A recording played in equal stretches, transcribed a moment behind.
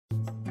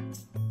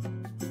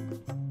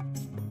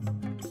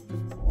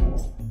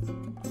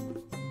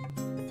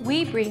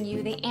we bring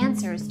you the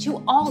answers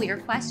to all your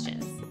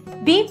questions.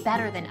 Be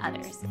better than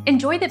others.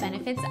 Enjoy the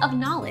benefits of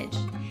knowledge.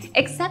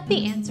 Accept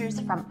the answers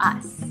from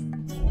us.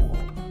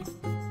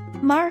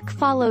 Mark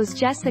follows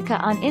Jessica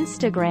on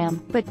Instagram,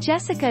 but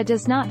Jessica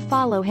does not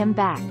follow him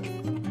back.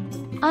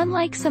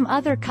 Unlike some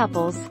other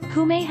couples,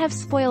 who may have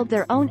spoiled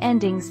their own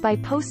endings by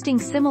posting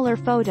similar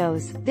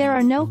photos, there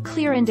are no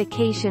clear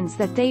indications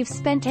that they've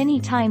spent any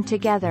time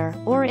together,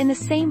 or in the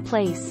same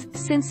place,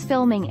 since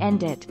filming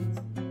ended.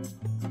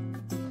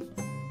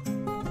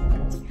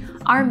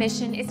 Our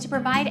mission is to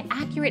provide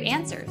accurate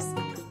answers.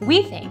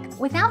 We think,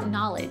 without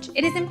knowledge,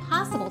 it is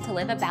impossible to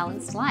live a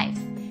balanced life.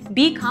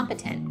 Be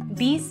competent,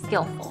 be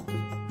skillful.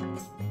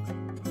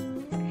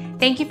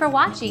 Thank you for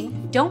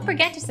watching. Don't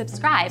forget to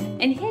subscribe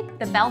and hit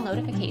the bell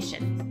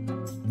notification.